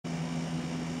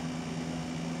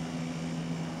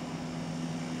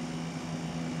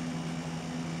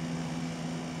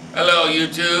Hello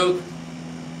YouTube,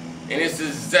 and this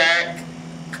is Zach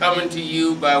coming to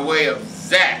you by way of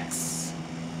Zach's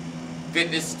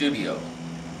Fitness Studio,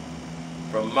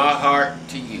 from my heart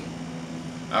to you.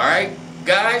 Alright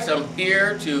guys, I'm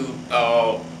here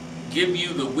to give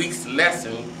you the week's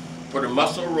lesson for the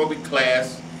Musclerobic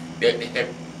class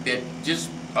that just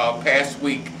past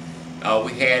week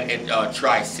we had at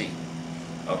Tri-C.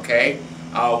 Okay,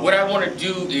 what I want to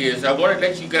do is I want to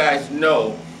let you guys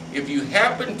know, if you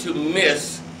happen to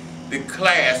miss the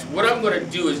class, what I'm going to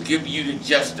do is give you the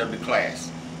gist of the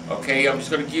class. Okay, I'm just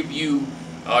going to give you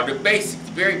the basics,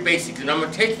 very basics, and I'm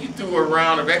going to take you through a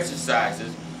round of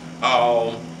exercises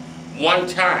one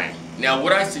time. Now,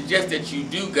 what I suggest that you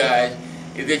do, guys,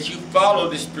 is that you follow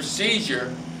this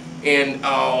procedure and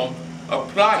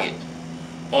apply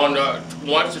it on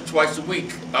once or twice a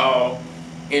week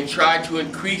and try to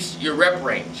increase your rep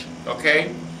range.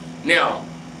 Okay, now,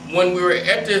 when we were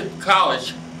at the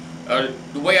college,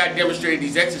 the way I demonstrated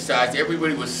these exercises,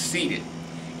 everybody was seated.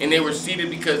 And they were seated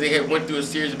because they had went through a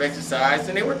series of exercises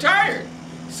and they were tired.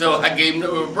 So I gave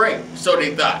them a break. So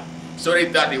they thought. So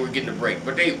they thought they were getting a break,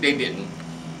 but they didn't.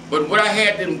 But what I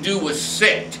had them do was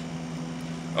sit.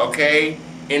 Okay?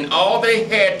 And all they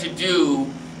had to do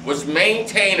was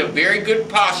maintain a very good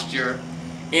posture,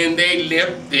 and they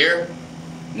lift their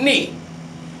knee.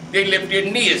 They lift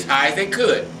their knee as high as they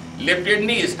could. Lift their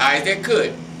knee as high as they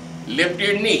could. Lift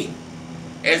their knee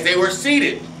as they were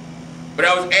seated. But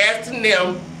I was asking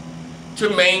them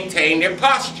to maintain their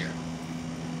posture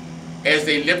as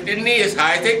they lifted their knee as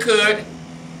high as they could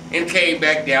and came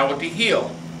back down with the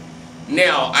heel.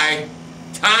 Now, I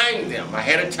timed them. I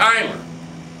had a timer.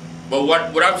 But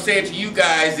what I'm saying to you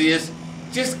guys is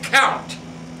just count.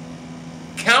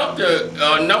 Count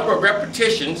the number of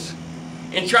repetitions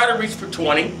and try to reach for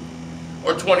 20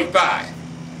 or 25.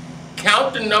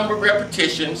 Count the number of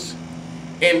repetitions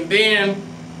and then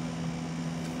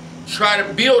try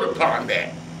to build upon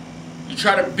that. You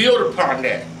try to build upon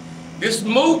that. This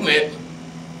movement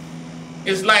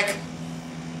is like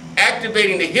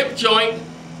activating the hip joint,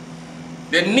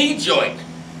 the knee joint,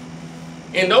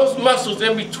 and those muscles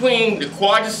in between the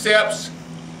quadriceps,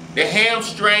 the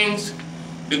hamstrings,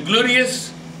 the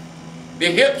gluteus,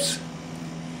 the hips.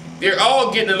 They're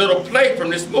all getting a little play from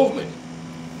this movement.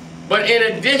 But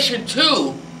in addition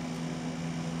to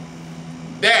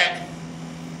that,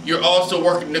 you're also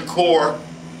working the core,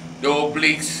 the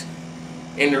obliques,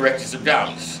 and the rectus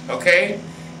abdominis. Okay?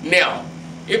 Now,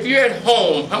 if you're at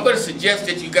home, I'm going to suggest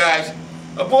that you guys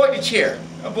avoid the chair.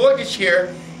 Avoid the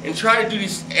chair and try to do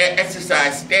this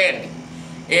exercise standing.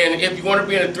 And if you want to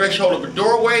be in the threshold of a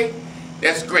doorway,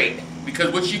 that's great.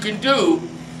 Because what you can do,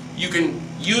 you can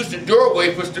use the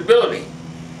doorway for stability.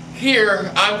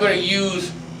 Here, I'm going to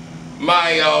use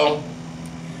my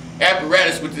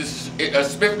apparatus with this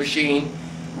Smith machine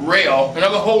rail, and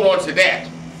I'm going to hold on to that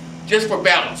just for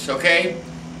balance. Okay,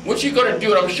 what you're going to do,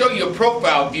 and I'm going to show you a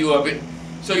profile view of it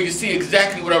so you can see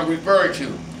exactly what I'm referring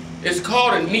to. It's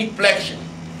called a knee flexion,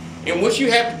 and what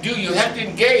you have to do, you have to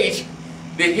engage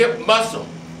the hip muscle,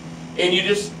 and you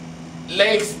just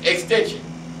leg extension,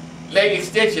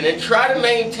 and try to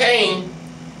maintain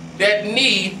that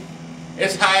knee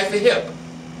as high as the hip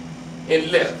and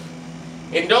lift.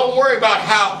 And don't worry about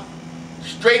how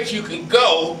straight you can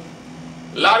go.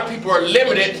 A lot of people are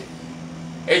limited,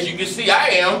 as you can see I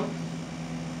am,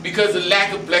 because of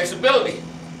lack of flexibility.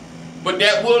 But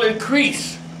that will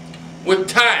increase with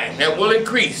time. That will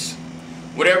increase.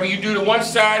 Whatever you do to one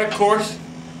side, of course,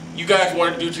 you guys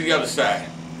want to do to the other side.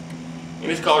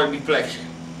 And it's called a deflection.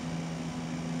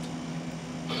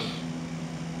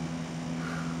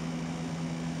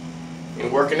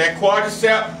 And working that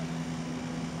quadricep,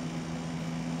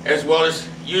 as well as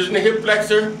using the hip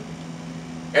flexor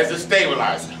as a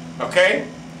stabilizer. Okay?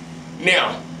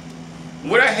 Now,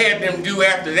 what I had them do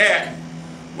after that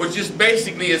was just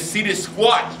basically a seated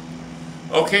squat.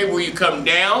 Okay, where you come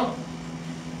down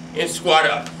and squat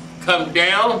up. Come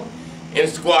down and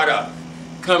squat up.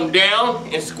 Come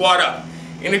down and squat up.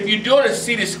 And if you're doing a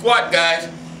seated squat, guys,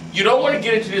 you don't want to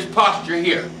get into this posture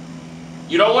here.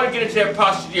 You don't want to get into that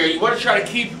posture here. You want to try to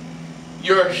keep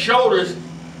your shoulders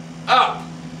up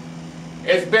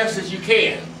as best as you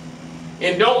can.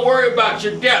 And don't worry about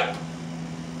your depth.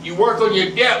 You work on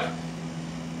your depth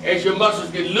as your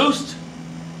muscles get loosed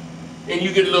and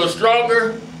you get a little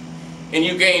stronger and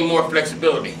you gain more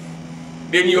flexibility.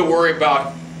 Then you'll worry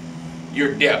about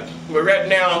your depth. But right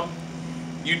now,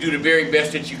 you do the very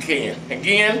best that you can.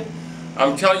 Again,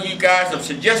 I'm telling you guys, I'm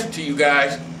suggesting to you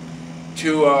guys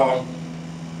to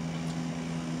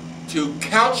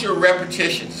count your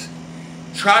repetitions.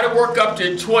 Try to work up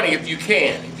to 20 if you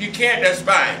can. If you can't, that's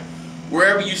fine.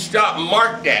 wherever you stop,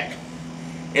 mark that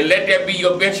and let that be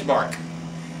your benchmark.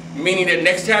 Meaning that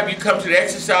next time you come to the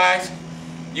exercise,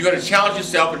 you're going to challenge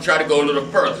yourself and try to go a little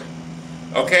further.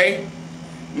 Okay?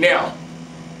 Now,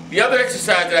 the other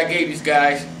exercise that I gave these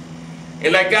guys,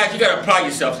 and like guys, you got to apply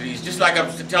yourself to these. Just like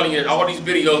I'm telling you in all these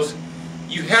videos,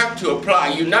 you have to apply.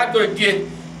 You're not going to get,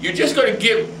 you're just going to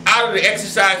get out of the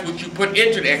exercise what you put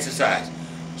into the exercise.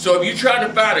 So if you're trying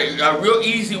to find a real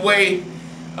easy way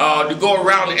to go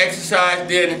around the exercise,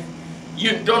 then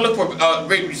you don't look for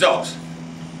great results.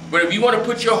 But if you want to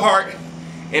put your heart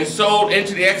and soul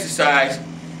into the exercise,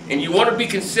 and you want to be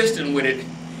consistent with it,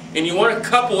 and you want to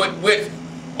couple it with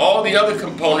all the other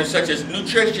components such as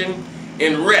nutrition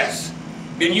and rest,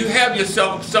 then you have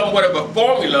yourself somewhat of a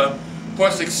formula for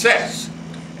success,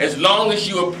 as long as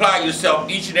you apply yourself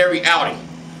each and every outing.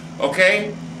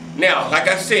 Okay? Now, like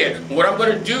I said, what I'm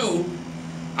going to do,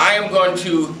 I am going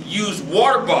to use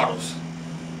water bottles.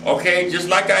 Okay? Just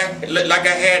like I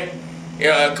had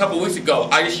a couple weeks ago.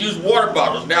 I just use water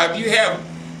bottles. Now, if you have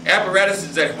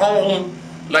apparatuses at home,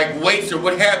 like weights or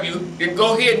what have you, then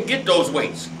go ahead and get those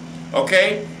weights.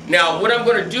 Okay? Now, what I'm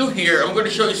going to do here, I'm going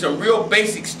to show you some real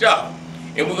basic stuff.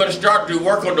 And we're going to start to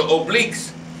work on the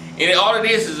obliques. And all it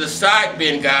is a side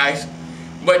bend, guys.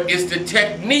 But it's the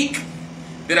technique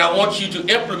that I want you to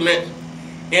implement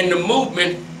in the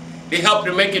movement to help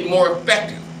to make it more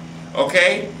effective.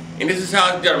 Okay? And this is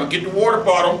how it's done. I'm going to get the water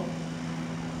bottle.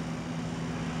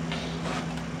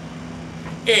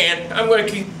 And I'm going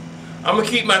to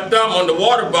keep my thumb on the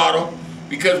water bottle,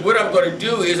 because what I'm going to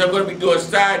do is I'm going to be doing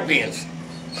side bends.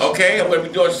 Okay? I'm going to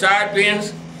be doing side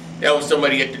bends. That was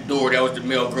somebody at the door. That was the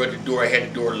male girl at the door. I had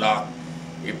the door locked.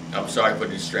 I'm sorry for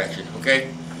the distraction.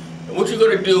 Okay? And what you're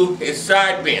going to do is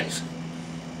side bends.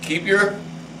 Keep your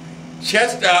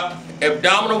chest up,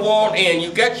 abdominal wall in.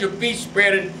 You got your feet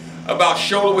spread about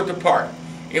shoulder width apart.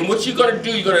 And what you're going to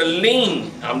do, you're going to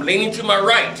lean. I'm leaning to my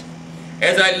right.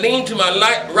 As I lean to my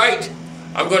right,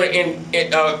 I'm going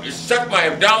to suck my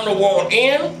abdominal wall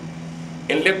in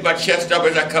and lift my chest up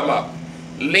as I come up.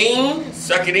 Lean,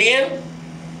 suck it in,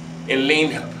 and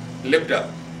lean up, lift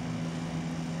up.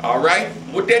 All right?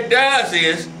 What that does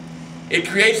is it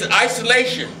creates an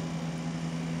isolation.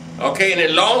 Okay? And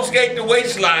it elongates the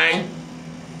waistline,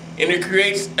 and it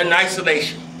creates an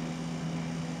isolation.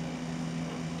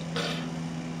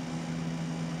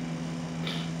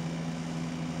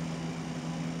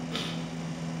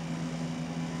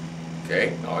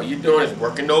 Okay? All you're doing is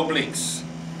working the obliques.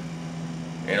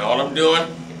 And all I'm doing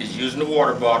is using the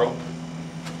water bottle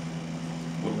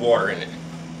with water in it.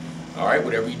 All right,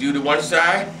 whatever you do to one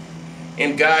side.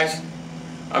 And guys,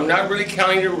 I'm not really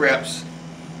counting the reps.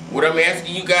 What I'm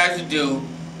asking you guys to do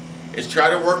is try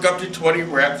to work up to 20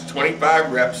 reps,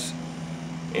 25 reps,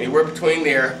 anywhere between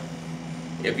there.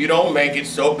 If you don't make it,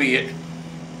 so be it.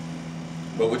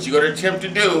 But what you're going to attempt to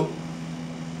do,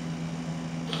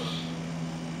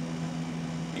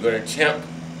 you're going to attempt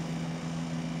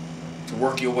to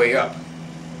work your way up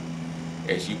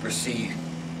as you proceed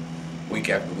week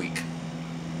after week.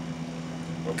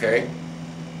 Okay?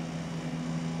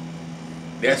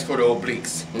 That's for the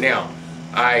obliques. Now,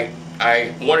 I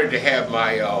wanted to have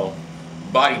my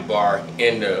body bar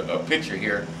in the picture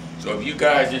here. So if you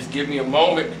guys just give me a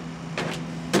moment,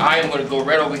 I am going to go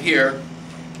right over here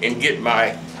and get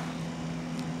my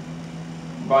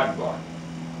body bar.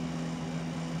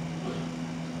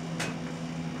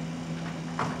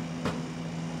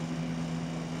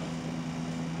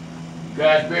 You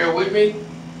guys bear with me.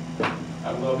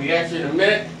 I'm going to be at you in a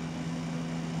minute.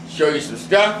 Show you some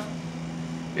stuff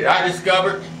that I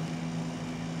discovered.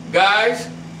 Guys,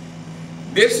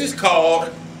 this is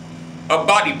called a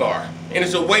body bar. And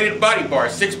it's a weighted body bar,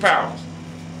 6 pounds.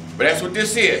 But that's what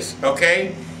this is,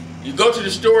 okay? You go to the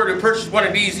store to purchase one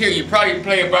of these here, you probably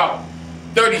pay about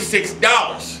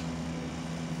 $36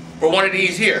 for one of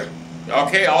these here.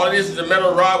 Okay, all it is a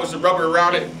metal rod with some rubber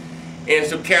around it and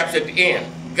some caps at the end.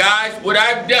 Guys, what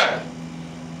I've done,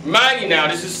 mind you now,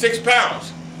 this is 6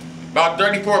 pounds, about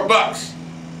 34 bucks.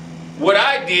 What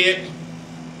I did,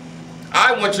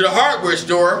 I went to the hardware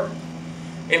store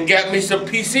and got me some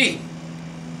PC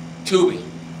tubing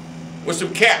with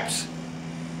some caps.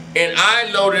 And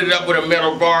I loaded it up with a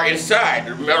metal bar inside,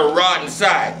 a metal rod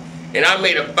inside. And I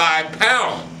made a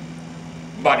 5-pound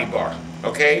body bar,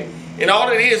 okay? And all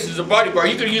it is a body bar.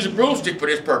 You could use a broomstick for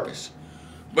this purpose.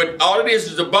 But all it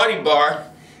is a body bar.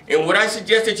 And what I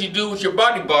suggest that you do with your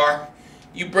body bar,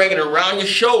 you bring it around your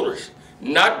shoulders.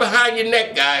 Not behind your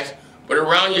neck, guys, but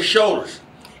around your shoulders.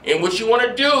 And what you want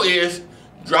to do is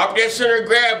drop that center of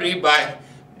gravity by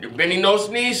bending those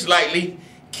knees slightly.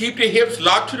 Keep the hips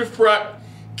locked to the front.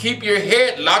 Keep your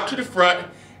head locked to the front.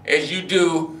 as you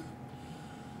do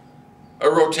a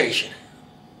rotation.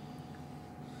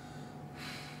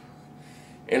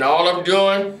 And all I'm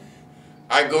doing,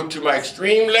 I go to my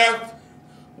extreme left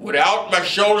without my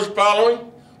shoulders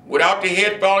following, without the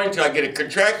head following until I get a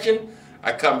contraction.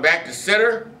 I come back to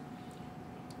center,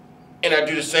 and I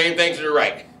do the same thing to the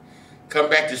right. Come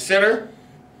back to center,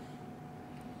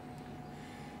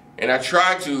 and I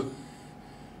try to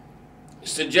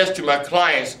suggest to my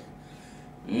clients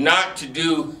not to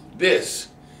do this,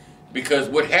 because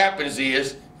what happens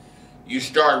is you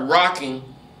start rocking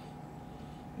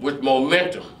with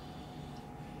momentum,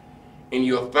 and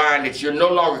you'll find that you're no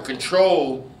longer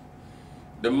controlling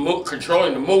the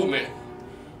movement,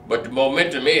 but the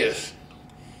momentum is,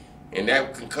 and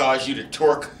that can cause you to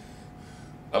torque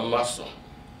a muscle.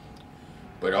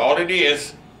 But all it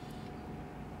is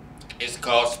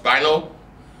called spinal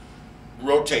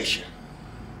rotation.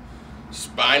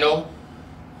 Spinal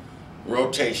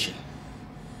rotation.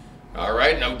 All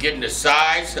right, and I'm getting the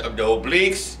sides of the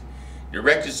obliques, the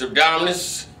rectus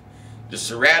abdominis, the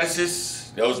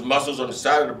serratus, those muscles on the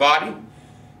side of the body.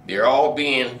 They're all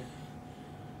being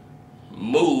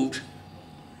moved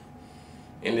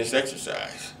in this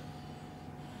exercise.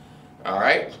 All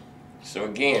right, so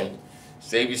again,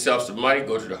 save yourself some money,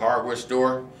 go to the hardware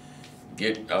store,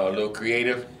 get a little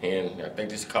creative, and I think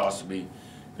this cost me,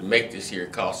 to make this here,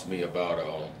 cost me about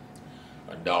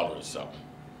 $1 or something.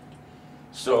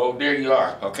 So there you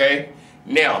are, okay?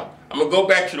 Now, I'm gonna go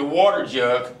back to the water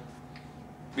jug,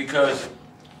 because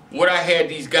what I had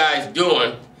these guys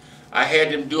doing, I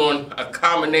had them doing a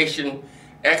combination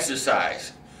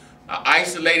exercise, an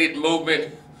isolated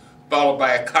movement followed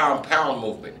by a compound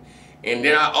movement. And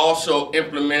then I also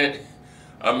implemented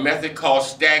a method called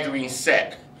staggering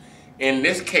set. In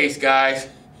this case, guys,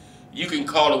 you can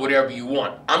call it whatever you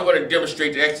want. I'm going to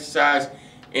demonstrate the exercise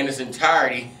in its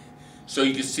entirety so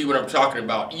you can see what I'm talking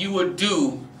about. You would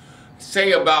do,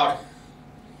 say, about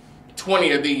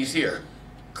 20 of these here.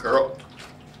 Curl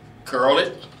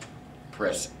it,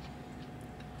 press it.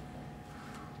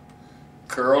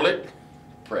 Curl it,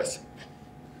 press it.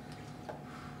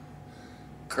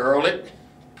 Curl it,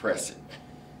 press it.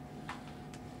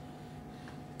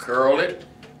 Curl it,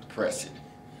 press it.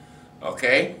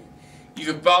 Okay? You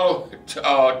can follow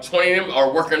 20 of them,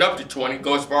 or working up to 20,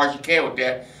 go as far as you can with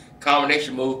that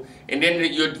combination move, and then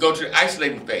you go to the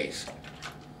isolating phase.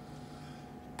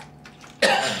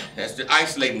 That's the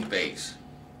isolating phase.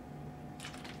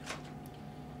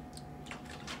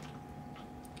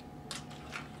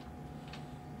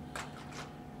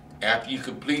 After you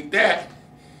complete that,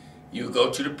 you go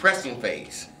to the pressing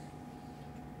phase.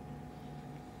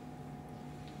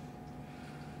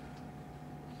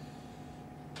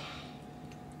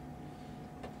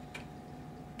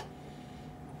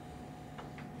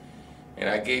 And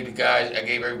I gave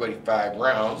everybody 5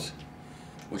 rounds,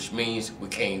 which means we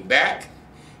came back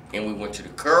and we went to the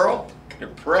curl, the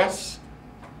press,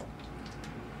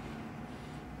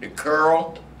 the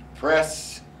curl,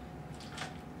 press,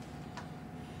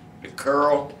 the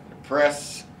curl, the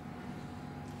press,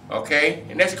 okay?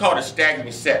 And that's called a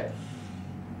staggering set.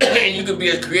 And you can be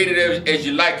as creative as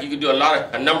you like. You can do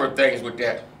a number of things with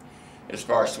that as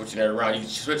far as switching that around. You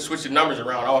can switch the numbers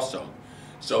around also.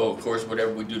 So, of course,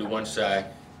 whatever we do to one side,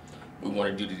 we want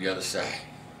to do to the other side.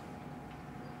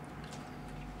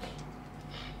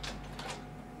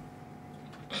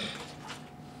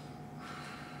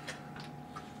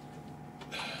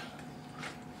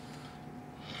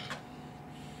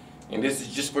 And this is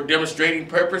just for demonstrating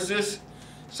purposes.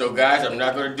 So, guys, I'm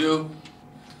not going to do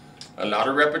a lot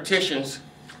of repetitions.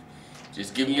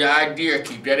 Just giving you an idea.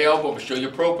 Keep that elbow. I'm going to show you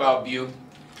a profile view.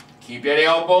 Keep that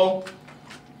elbow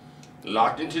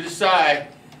locked into the side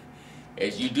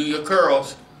as you do your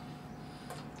curls.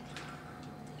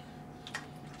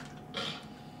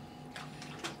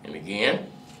 And again,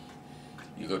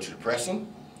 you go to the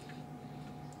pressing.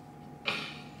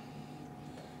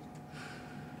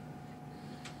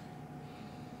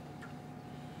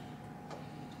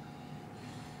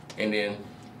 And then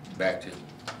back to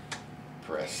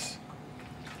press.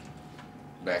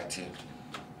 Back to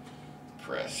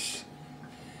press.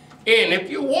 And if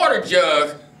your water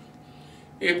jug,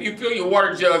 if you fill your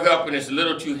water jug up and it's a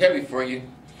little too heavy for you,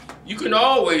 you can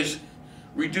always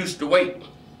reduce the weight.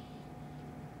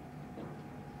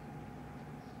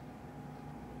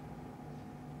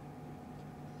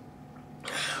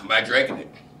 By drinking it.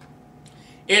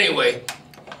 Anyway,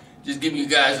 just giving you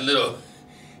guys a little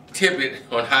tidbit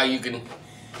on how you can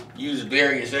use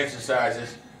various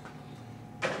exercises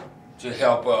to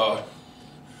help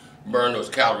burn those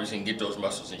calories and get those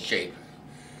muscles in shape.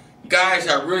 Guys,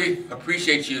 I really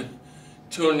appreciate you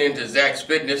tuning into Zach's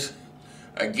Fitness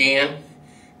again.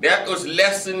 That was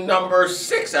lesson number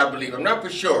 6, I believe. I'm not for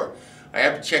sure. I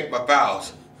have to check my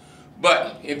files.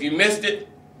 But if you missed it,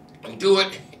 do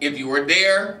it. If you were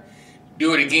there,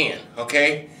 do it again,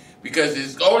 okay? Because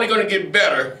it's only going to get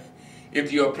better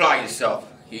if you apply yourself.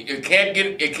 It can't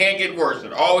get worse.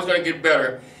 It's always going to get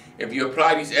better if you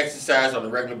apply these exercises on a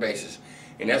regular basis.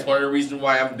 And that's one of the reasons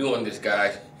why I'm doing this,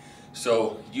 guys.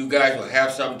 So you guys will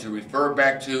have something to refer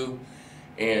back to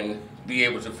and be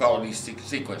able to follow these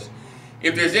sequence.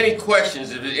 If there's any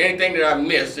questions, if there's anything that I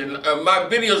missed, and my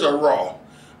videos are raw,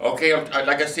 okay?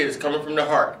 Like I said, it's coming from the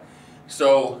heart.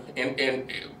 So,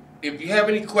 and if you have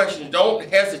any questions, don't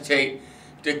hesitate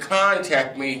to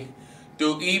contact me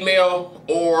through email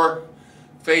or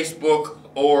Facebook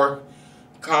or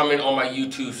comment on my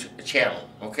YouTube channel,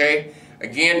 okay?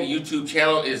 Again, the YouTube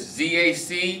channel is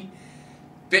ZAC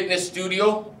Fitness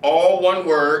Studio, all one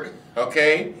word,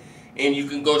 okay? And you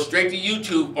can go straight to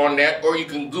YouTube on that, or you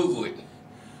can Google it.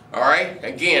 All right?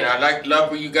 Again, I'd love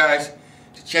for you guys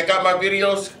to check out my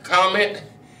videos, comment,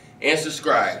 and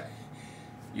subscribe.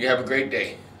 You have a great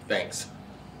day. Thanks.